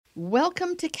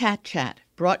Welcome to Cat Chat,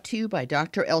 brought to you by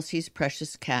Dr. Elsie's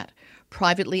Precious Cat,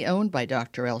 privately owned by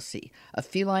Dr. Elsie, a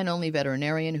feline-only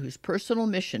veterinarian whose personal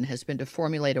mission has been to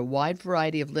formulate a wide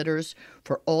variety of litters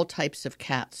for all types of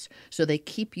cats, so they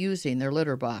keep using their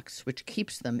litter box, which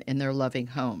keeps them in their loving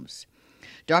homes.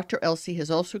 Dr. Elsie has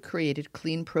also created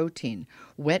clean protein,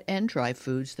 wet and dry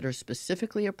foods that are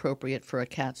specifically appropriate for a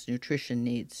cat's nutrition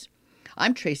needs.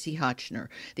 I'm Tracy Hotchner,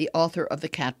 the author of the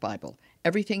Cat Bible,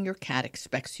 Everything Your Cat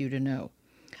Expects You to Know.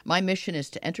 My mission is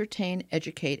to entertain,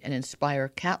 educate, and inspire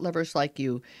cat lovers like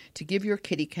you to give your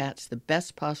kitty cats the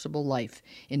best possible life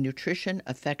in nutrition,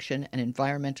 affection, and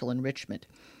environmental enrichment,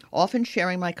 often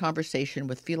sharing my conversation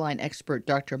with feline expert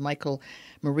Dr. Michael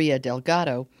Maria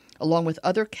Delgado, along with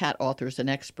other cat authors and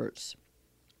experts.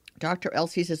 Dr.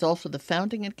 Elsie's is also the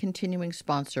founding and continuing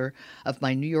sponsor of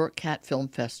my New York Cat Film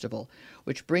Festival,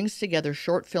 which brings together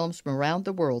short films from around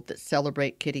the world that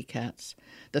celebrate kitty cats.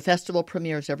 The festival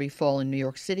premieres every fall in New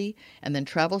York City and then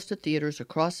travels to theaters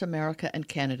across America and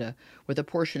Canada, with a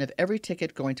portion of every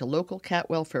ticket going to local cat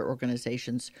welfare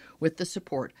organizations with the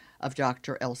support of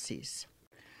Dr. Elsie's.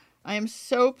 I am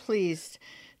so pleased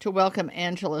to welcome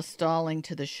Angela Staehling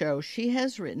to the show. She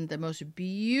has written the most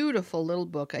beautiful little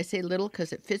book. I say little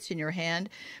because it fits in your hand,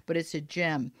 but it's a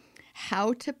gem.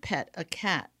 How to Pet a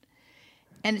Cat.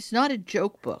 And it's not a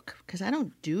joke book, because I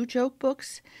don't do joke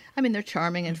books. I mean, they're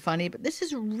charming and funny, but this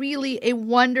is really a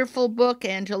wonderful book,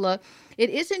 Angela.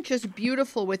 It isn't just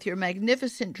beautiful with your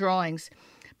magnificent drawings,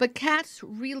 but cats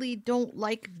really don't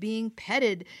like being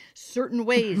petted certain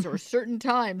ways or certain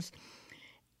times.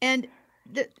 And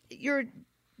your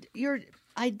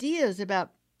ideas about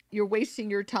your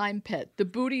wasting your time pet, the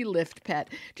booty lift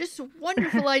pet, just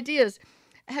wonderful ideas.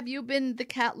 Have you been the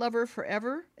cat lover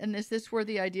forever? And is this where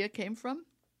the idea came from?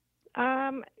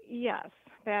 Yes,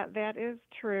 that is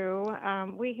true.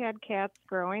 We had cats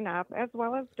growing up as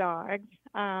well as dogs.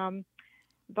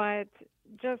 But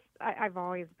I've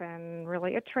always been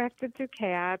really attracted to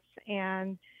cats,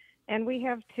 and we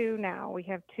have two now. We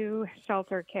have two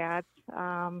shelter cats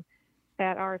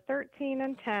that are 13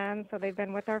 and 10, so they've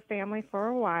been with our family for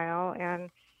a while. And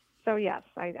so, yes,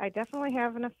 I definitely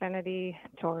have an affinity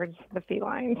towards the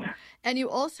felines. And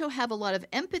you also have a lot of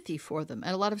empathy for them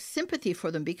and a lot of sympathy for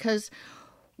them, because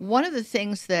one of the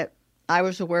things that I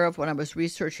was aware of when I was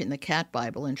researching the Cat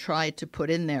Bible and tried to put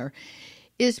in there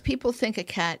is people think a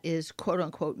cat is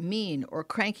quote-unquote mean or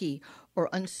cranky or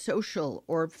unsocial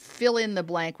or fill in the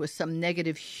blank with some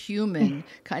negative human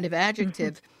kind of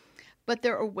adjective. But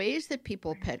there are ways that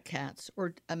people pet cats,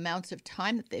 or amounts of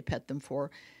time that they pet them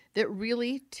for, that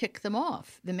really tick them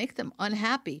off. They make them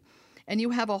unhappy. And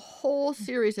you have a whole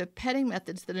series of petting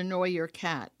methods that annoy your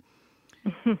cat.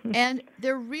 And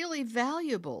they're really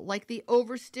valuable, like the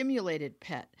overstimulated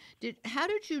pet. How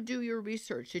did you do your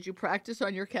research? Did you practice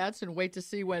on your cats and wait to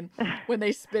see when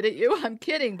they spit at you? I'm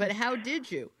kidding, but how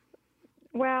did you?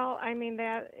 Well, I mean,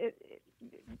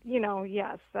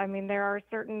 yes. I mean, there are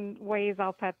certain ways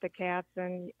I'll pet the cats,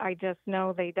 and I just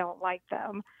know they don't like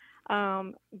them.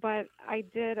 But I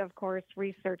did, of course,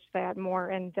 research that more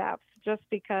in depth, just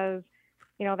because,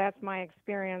 that's my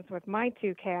experience with my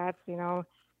two cats.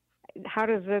 How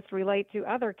does this relate to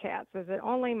other cats? Is it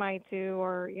only my two,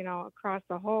 or, across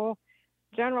the whole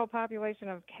general population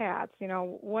of cats?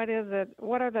 What is it?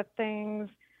 What are the things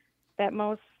that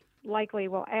most likely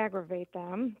will aggravate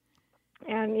them?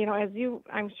 And, as you,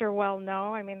 I'm sure, well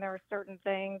know, I mean, there are certain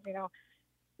things,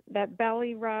 that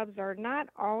belly rubs are not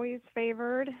always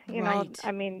favored. Right.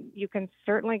 I mean, you can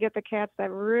certainly get the cats that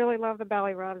really love the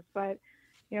belly rubs, but,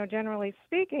 generally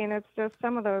speaking, it's just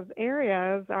some of those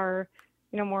areas are,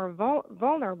 more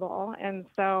vulnerable. And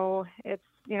so it's,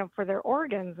 for their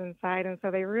organs inside. And so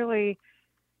they really,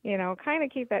 kind of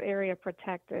keep that area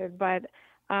protected. But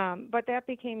that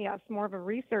became, yes, more of a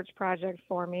research project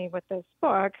for me with this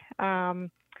book,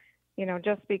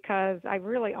 just because I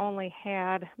really only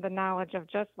had the knowledge of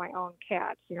just my own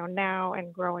cats, now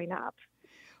and growing up.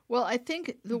 Well, I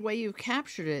think the way you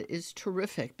captured it is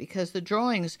terrific, because the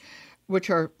drawings, which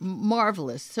are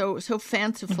marvelous, so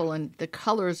fanciful, and the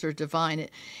colors are divine,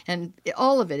 and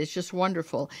all of it is just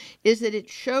wonderful, is that it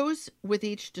shows with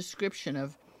each description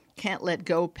of can't let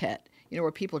go pet,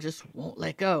 where people just won't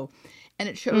let go. And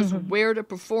it shows where to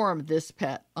perform this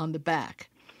pet on the back.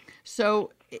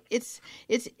 So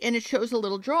and it shows a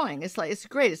little drawing. It's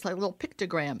great. It's like a little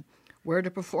pictogram. Where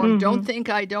to perform. Don't think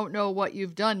I don't know what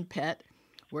you've done, pet.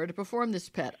 Where to perform this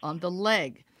pet on the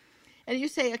leg. And you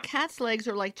say a cat's legs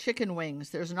are like chicken wings.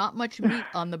 There's not much meat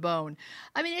on the bone.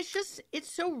 I mean, it's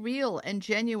so real and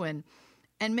genuine,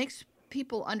 and makes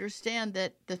people understand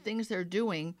that the things they're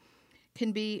doing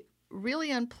can be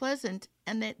really unpleasant,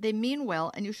 and they mean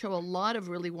well, and you show a lot of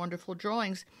really wonderful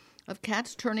drawings of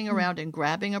cats turning around and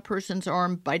grabbing a person's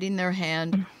arm, biting their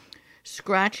hand,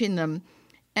 scratching them,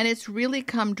 and it's really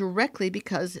come directly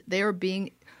because they are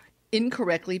being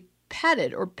incorrectly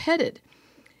petted or petted.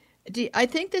 I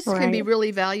think this can be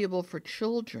really valuable for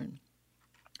children.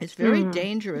 It's very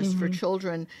dangerous for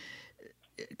children.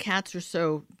 Cats are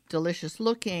so delicious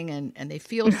looking and they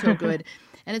feel so good.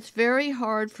 And it's very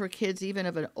hard for kids, even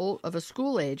of a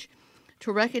school age,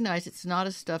 to recognize it's not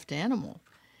a stuffed animal.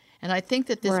 And I think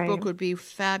that this book would be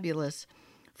fabulous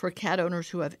for cat owners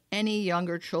who have any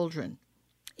younger children,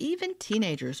 even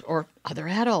teenagers or other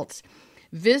adults,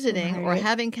 visiting or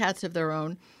having cats of their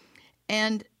own,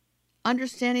 and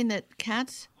understanding that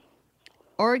cats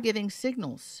are giving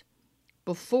signals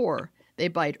before they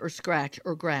bite or scratch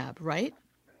or grab, right?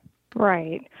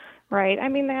 Right. I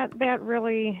mean, that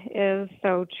really is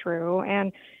so true.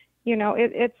 And,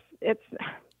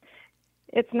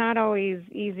 it's not always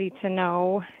easy to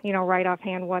know, right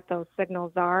offhand what those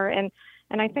signals are. And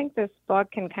I think this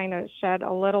book can kind of shed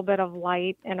a little bit of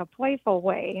light in a playful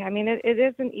way. I mean, it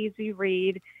is an easy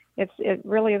read. It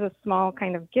really is a small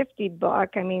kind of gifty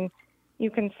book. I mean, you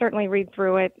can certainly read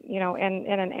through it, in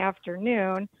an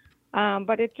afternoon.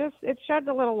 But it sheds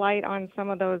a little light on some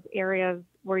of those areas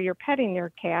where you're petting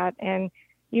your cat, and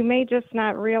you may just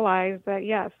not realize that,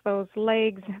 yes, those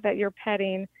legs that you're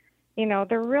petting,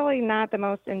 they're really not the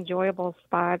most enjoyable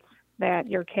spots that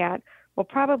your cat will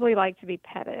probably like to be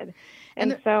petted.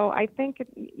 And so I think,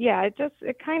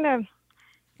 it kind of,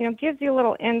 gives you a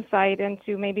little insight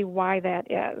into maybe why that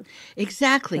is.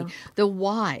 Exactly. So. The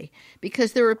why.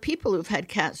 Because there are people who've had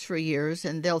cats for years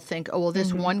and they'll think, oh, well,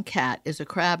 this one cat is a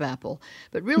crabapple.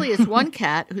 But really it's one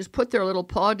cat who's put their little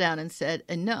paw down and said,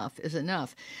 enough is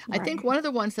enough. Right. I think one of the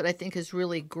ones that I think is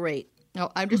really great.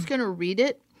 Now, I'm just going to read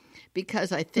it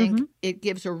because I think it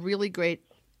gives a really great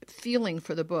feeling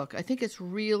for the book. I think it's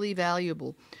really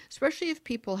valuable, especially if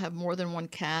people have more than one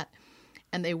cat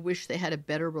and they wish they had a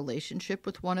better relationship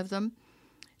with one of them,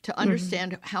 to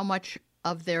understand how much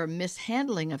of their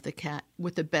mishandling of the cat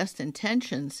with the best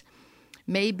intentions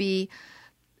may be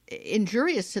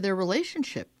injurious to their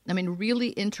relationship. I mean,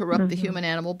 really interrupt the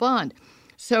human-animal bond.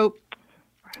 So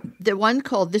the one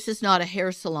called This Is Not a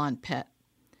Hair Salon Pet.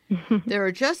 There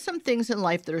are just some things in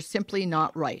life that are simply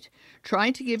not right.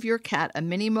 Trying to give your cat a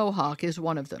mini mohawk is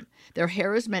one of them. Their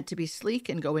hair is meant to be sleek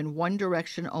and go in one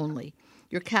direction only.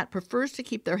 Your cat prefers to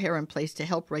keep their hair in place to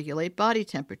help regulate body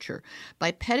temperature.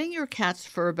 By petting your cat's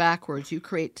fur backwards, you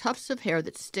create tufts of hair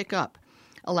that stick up,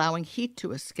 allowing heat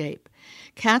to escape.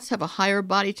 Cats have a higher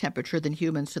body temperature than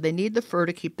humans, so they need the fur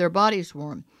to keep their bodies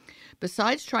warm.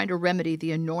 Besides trying to remedy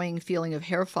the annoying feeling of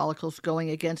hair follicles going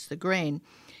against the grain,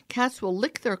 cats will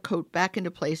lick their coat back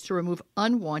into place to remove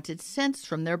unwanted scents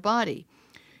from their body.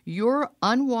 Your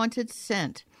unwanted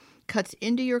scent cuts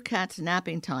into your cat's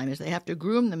napping time as they have to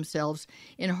groom themselves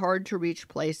in hard-to-reach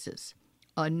places.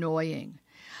 Annoying.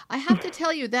 I have to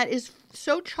tell you, that is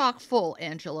so chock full,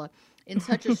 Angela, in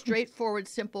such a straightforward,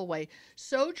 simple way.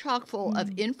 So chock full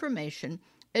of information,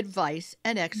 advice,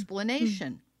 and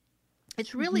explanation.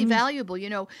 It's really valuable.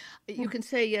 You can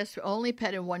say, yes, only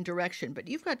pet in one direction, but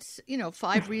you've got,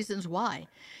 5 reasons why.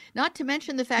 Not to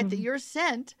mention the fact that your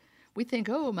scent, we think,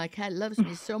 oh, my cat loves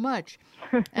me so much.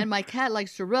 And my cat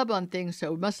likes to rub on things,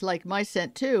 so it must like my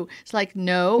scent too. It's like,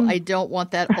 no, I don't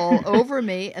want that all over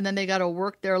me. And then they got to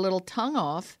work their little tongue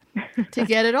off to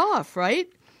get it off, right?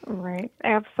 Right.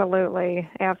 Absolutely.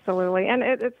 And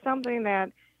it's something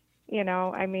that,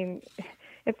 I mean,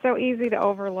 it's so easy to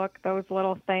overlook those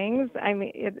little things. I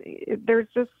mean, there's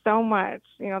just so much,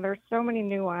 there's so many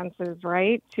nuances,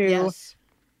 right, to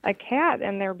a cat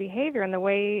and their behavior and the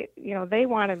way, they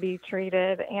want to be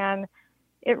treated. And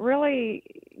it really,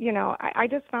 I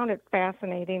just found it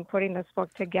fascinating putting this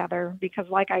book together because,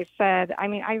 like I said, I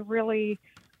mean, I really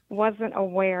wasn't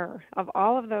aware of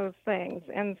all of those things.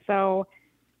 And so,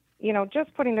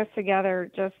 just putting this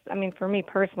together for me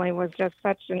personally was just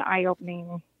such an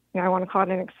eye-opening, I want to call it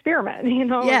an experiment,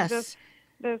 Yes. Just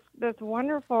this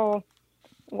wonderful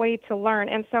way to learn.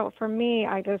 And so for me,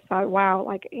 I just thought, wow,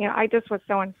 I just was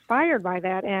so inspired by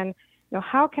that. And,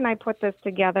 how can I put this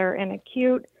together in a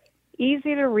cute,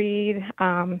 easy to read,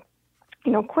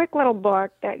 quick little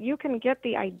book that you can get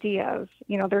the ideas,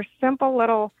 there's simple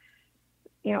little,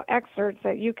 excerpts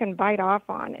that you can bite off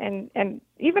on. And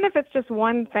even if it's just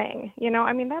one thing,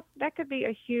 that could be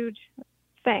a huge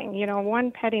thing,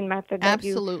 one petting method that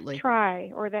Absolutely. you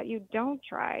try or that you don't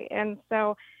try. And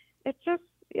so it's just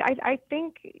I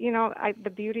think, the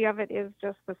beauty of it is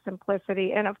just the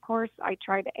simplicity. And of course, I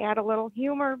try to add a little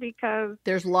humor because,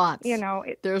 There's lots.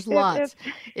 There's lots.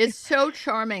 It's so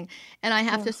charming. And I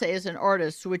have to say, as an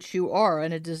artist, which you are,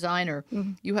 and a designer,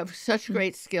 you have such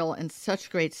great skill and such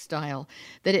great style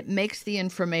that it makes the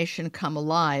information come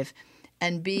alive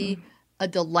and be a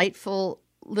delightful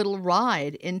little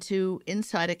ride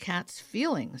inside a cat's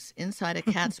feelings, inside a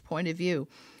cat's point of view.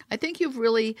 I think you've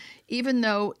really, even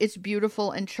though it's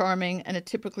beautiful and charming and a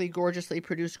typically gorgeously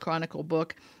produced chronicle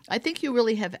book, I think you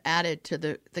really have added to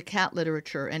the cat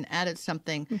literature and added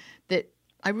something that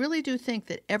I really do think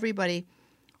that everybody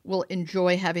will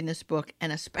enjoy having this book,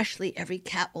 and especially every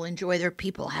cat will enjoy their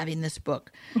people having this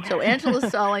book. So Angela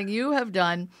Staehling, you have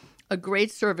done a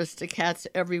great service to cats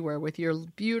everywhere with your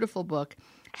beautiful book,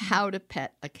 How to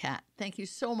Pet a Cat. Thank you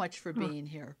so much for being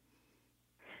here.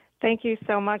 Thank you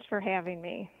so much for having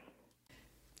me.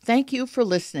 Thank you for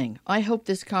listening. I hope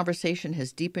this conversation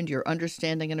has deepened your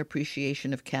understanding and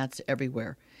appreciation of cats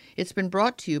everywhere. It's been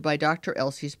brought to you by Dr.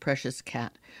 Elsie's Precious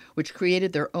Cat, which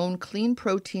created their own clean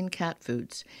protein cat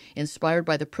foods, inspired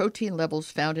by the protein levels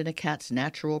found in a cat's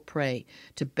natural prey,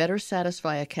 to better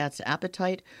satisfy a cat's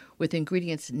appetite with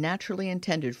ingredients naturally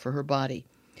intended for her body.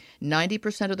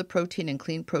 90% of the protein in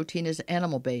clean protein is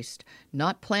animal-based,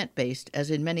 not plant-based as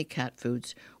in many cat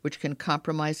foods, which can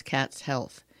compromise cats'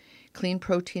 health. Clean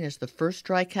protein is the first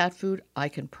dry cat food I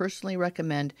can personally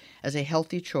recommend as a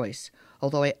healthy choice,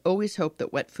 although I always hope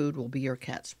that wet food will be your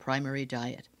cat's primary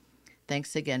diet.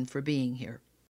 Thanks again for being here.